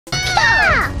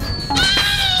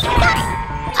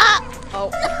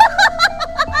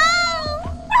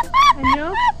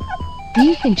Do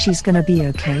you think she's gonna be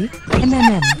okay?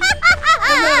 MMM.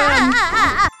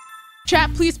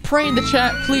 Chat, please pray in the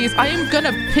chat, please. I am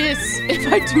gonna piss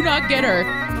if I do not get her.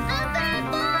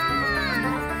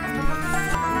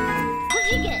 What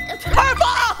did you get? Purple!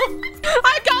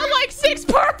 I got like 6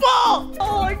 purple!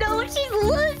 Oh no, she's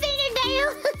losing it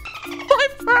now. My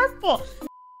purple!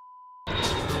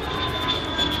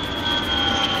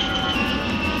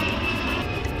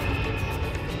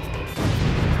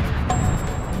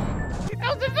 It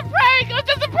was just a prank! It was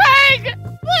just a prank!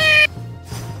 Please!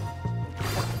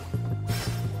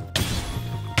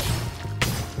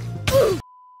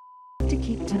 To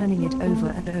keep turning it over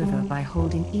and over by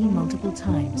holding E multiple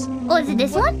times. Oh, is it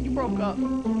this one? You broke up.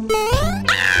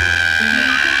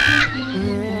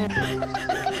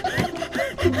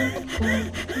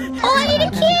 Oh, I need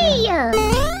a key!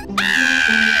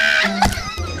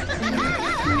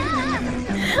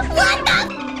 What the f***?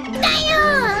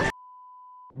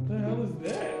 What the hell is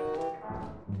that?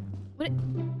 What?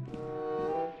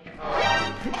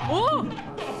 Oh!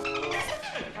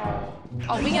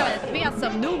 Oh, we got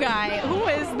some new guy. Who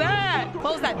is that?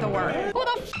 Close that door. Who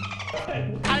the f?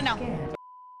 I don't know.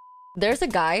 There's a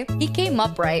guy, he came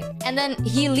up, right? And then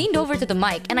he leaned over to the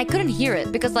mic and I couldn't hear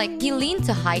it because like he leaned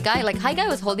to Hi Guy, like Hi Guy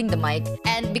was holding the mic,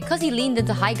 and because he leaned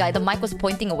into Hi Guy, the mic was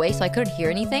pointing away so I couldn't hear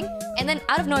anything. And then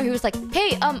out of nowhere he was like,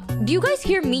 hey, do you guys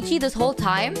hear Michi this whole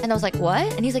time? And I was like, what?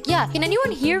 And he's like, yeah, can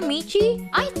anyone hear Michi?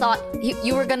 I thought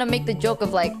you were gonna make the joke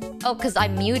of like, oh, cause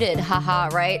I'm muted, haha,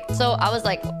 right? So I was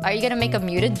like, are you gonna make a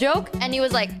muted joke? And he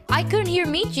was like, I couldn't hear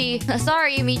Michi.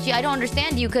 Sorry, Michi, I don't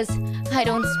understand you cause I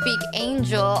don't speak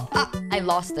angel. I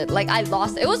lost it. Like, I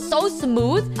lost it. It was so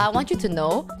smooth. I want you to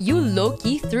know, you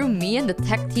low-key threw me and the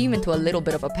tech team into a little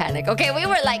bit of a panic. Okay, we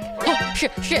were like, oh,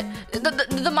 shit.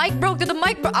 The mic broke. The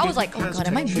mic broke. I was like, oh god,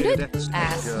 am I muted?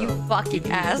 Ass, you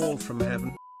fucking ass.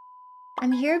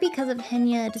 I'm here because of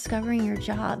Henya discovering your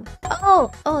job.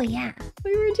 Oh yeah.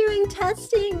 We were doing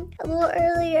testing a little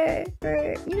earlier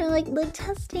for, you know, like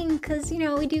testing because, you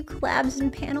know, we do collabs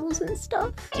and panels and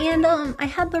stuff. And I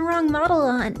had the wrong model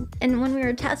on. And when we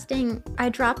were testing, I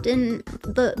dropped in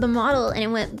the model and it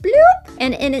went bloop.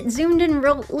 And it zoomed in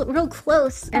real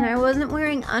close and I wasn't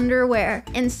wearing underwear.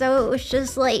 And so it was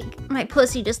just like, my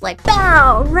pussy just like,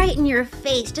 bow, right in your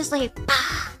face. Just like,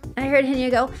 bah. I heard Henya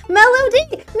go,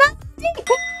 Melody!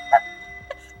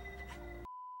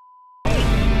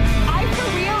 I'm for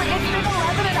real, it's been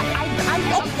 11 and I'm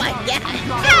oh my god!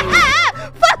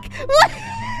 Fuck! What?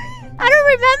 I don't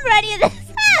remember any of this!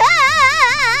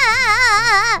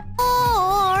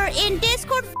 Or in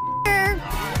Discord,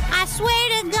 I swear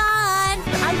to god!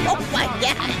 Oh my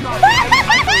god!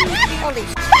 Holy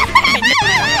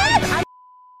shit!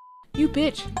 You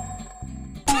bitch.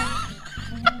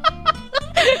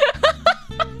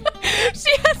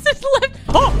 She has this left.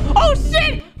 Oh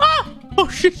shit! Oh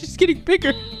shit! She's getting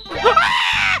bigger. What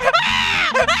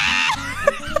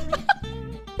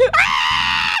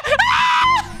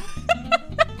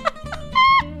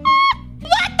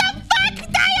the fuck,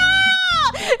 tayo?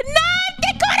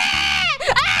 Nante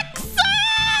kore! Akso!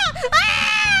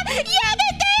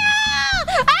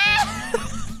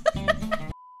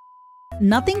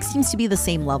 Nothing seems to be the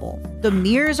same level. The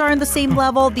mirrors aren't the same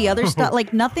level. The other stuff,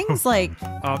 like nothing's like.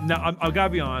 Now, I gotta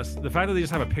be honest. The fact that they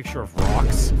just have a picture of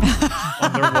rocks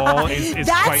on their wall is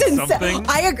that's quite something.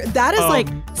 I agree. That is like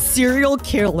serial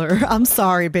killer. I'm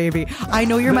sorry, baby. I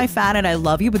know you're my fan and I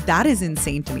love you, but that is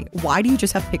insane to me. Why do you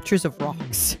just have pictures of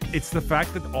rocks? It's the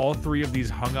fact that all 3 of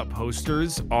these hung up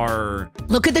posters are.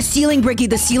 Look at the ceiling, Bricky.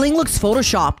 The ceiling looks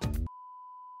photoshopped.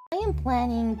 I am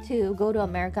planning to go to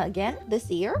America again this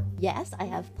year. Yes, I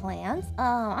have plans.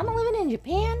 I'm living in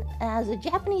Japan as a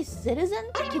Japanese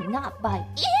citizen. I cannot buy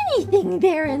anything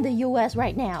there in the US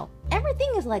right now.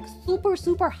 Everything is like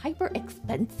super hyper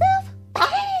expensive.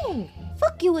 Dang!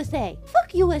 Fuck USA.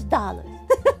 Fuck US dollars.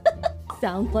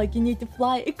 Sounds like you need to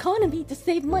fly economy to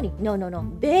save money. No.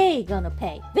 They gonna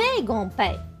pay. They gonna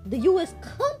pay. The US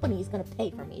company is gonna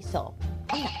pay for me, so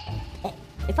I'm not gonna pay.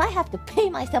 If I have to pay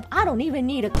myself, I don't even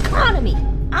need economy.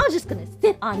 I'm just gonna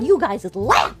sit on you guys'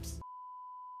 laps.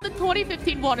 The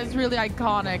 2015 one is really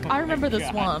iconic. I remember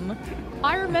this one.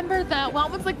 I remember that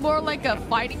one was like more like a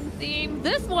fighting theme.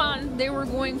 This one, they were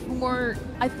going for more,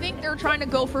 I think they're trying to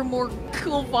go for more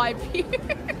cool vibe here.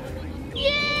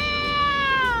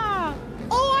 Yeah!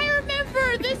 Oh, I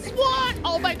remember this one.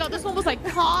 Oh my god, this one was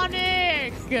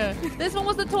iconic. This one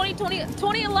was the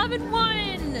 2011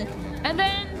 one. And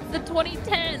then the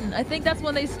 2010. I think that's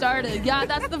when they started. Yeah,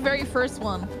 that's the very first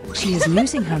one. She is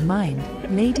losing her mind,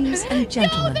 ladies and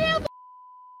gentlemen.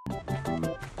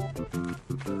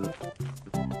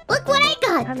 Look what I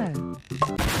got! Hello.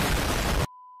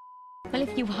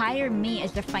 if you hire me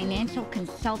as a financial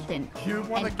consultant You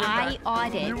want to and get I back.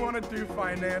 audit, You want to do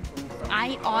financial stuff.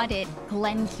 I audit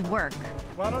Glenn's work.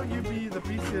 Why don't you be the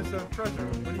BCSO treasurer?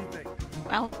 What do you think?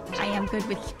 Well, I am good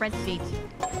with spreadsheets.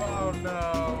 Oh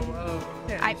no.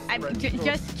 I'm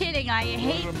just kidding. I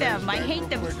hate them. I hate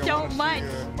them so much.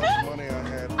 Much money I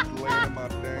had laying in my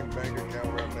dang bank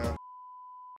account right now.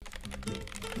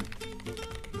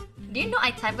 Do you know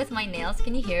I type with my nails?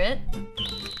 Can you hear it?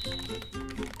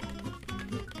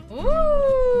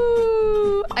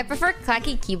 Ooh! I prefer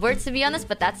clacky keyboards to be honest,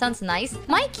 but that sounds nice.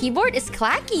 My keyboard is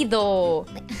clacky though.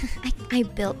 I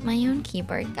built my own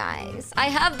keyboard, guys. I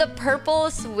have the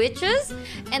purple switches,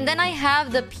 and then I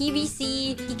have the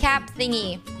PVC keycap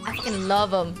thingy. I fucking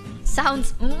love them.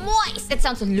 Sounds moist. It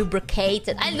sounds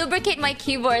lubricated. I lubricate my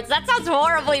keyboards. That sounds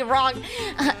horribly wrong.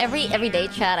 Every day,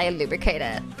 chat, I lubricate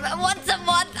it. Once a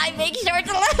month, I make sure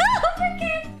to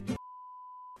lubricate.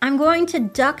 I'm going to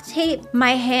duct tape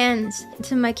my hands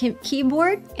to my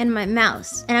keyboard and my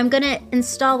mouse. And I'm gonna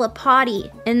install a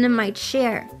potty into my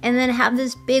chair. And then have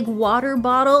this big water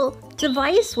bottle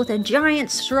device with a giant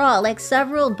straw, like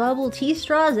several bubble tea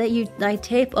straws that you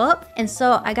tape up. And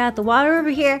so I got the water over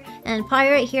here and potty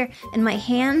right here. And my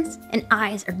hands and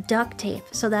eyes are duct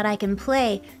taped so that I can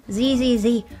play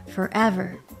ZZZ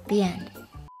forever. The end.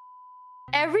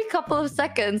 Every couple of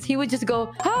seconds, he would just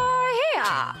go, "Hi,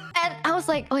 yeah." And I was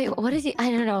like, wait, what is he? I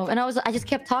don't know. And I just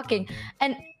kept talking.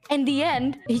 And in the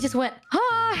end, he just went,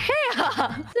 "Hi,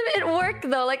 yeah." It worked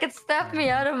though. Like it snapped me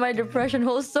out of my depression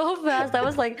hole so fast. I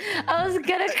was like, I was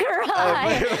gonna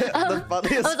cry. The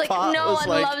funniest I was like, part no was one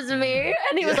like, loves me.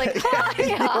 And he was like, "Hi,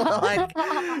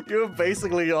 yeah." you were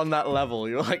basically on that level.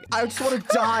 You're like, I just want to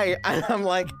die. And I'm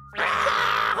like,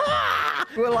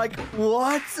 we're like,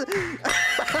 what?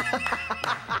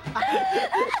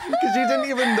 Because you didn't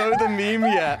even know the meme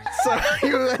yet. So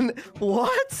you went,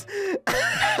 what?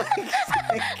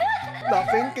 Like,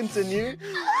 nothing, continue.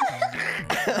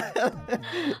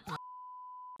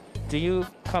 Do you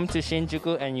come to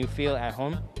Shinjuku and you feel at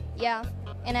home? Yeah,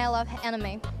 and I love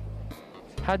anime.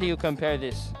 How do you compare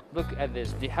this? Look at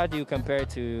this. How do you compare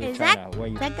to Is China? Where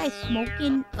you... that guy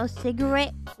smoking a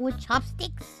cigarette with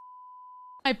chopsticks?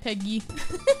 Hi, Peggy.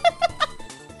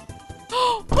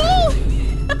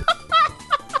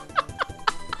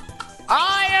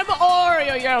 I am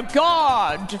Oreo, your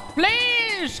god.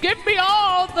 Please give me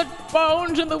all the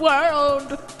bones in the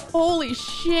world. Holy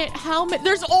shit, how many?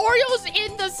 There's Oreos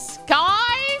in the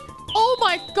sky? Oh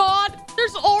my god,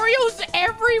 there's Oreos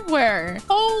everywhere.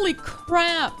 Holy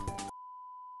crap.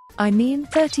 I mean,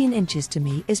 13 inches to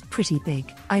me is pretty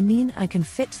big. I mean, I can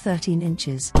fit 13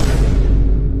 inches.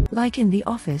 Like in the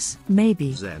office,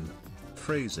 maybe. Zen.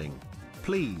 Phrasing.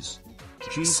 Please.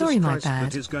 Jesus Sorry, my Christ, bad.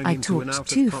 that is going I into and talked out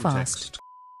too of context. fast.